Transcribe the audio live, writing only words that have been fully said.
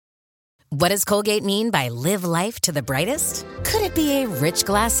What does Colgate mean by live life to the brightest? Could it be a rich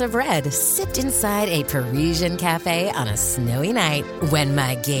glass of red sipped inside a Parisian cafe on a snowy night when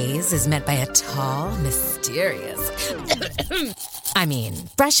my gaze is met by a tall, mysterious... I mean,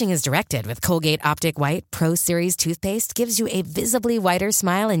 brushing is directed with Colgate Optic White Pro Series toothpaste gives you a visibly whiter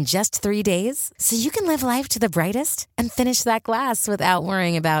smile in just 3 days, so you can live life to the brightest and finish that glass without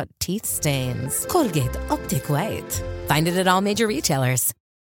worrying about teeth stains. Colgate Optic White. Find it at all major retailers.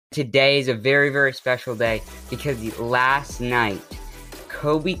 Today is a very, very special day because last night,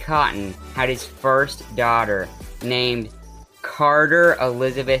 Coby Cotton had his first daughter named Carter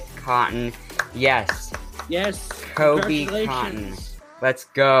Elizabeth Cotton. Yes, Coby Cotton. Let's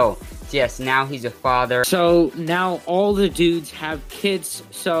go. Yes, now he's a father. So now all the dudes have kids,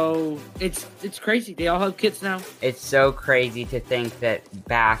 so it's crazy. They all have kids now. It's so crazy to think that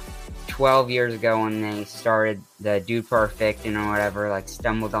back 12 years ago when they started the Dude Perfect and whatever, like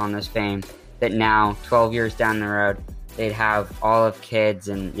stumbled on this fame, that now 12 years down the road they'd have all of kids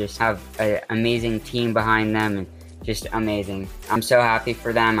and just have an amazing team behind them and just amazing. I'm so happy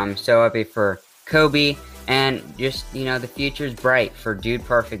for them. I'm so happy for Coby, and just, the future's bright for Dude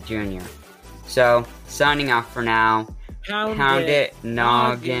Perfect Jr. So, signing off for now. Pound it,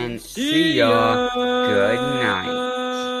 noggin. See ya. Good night.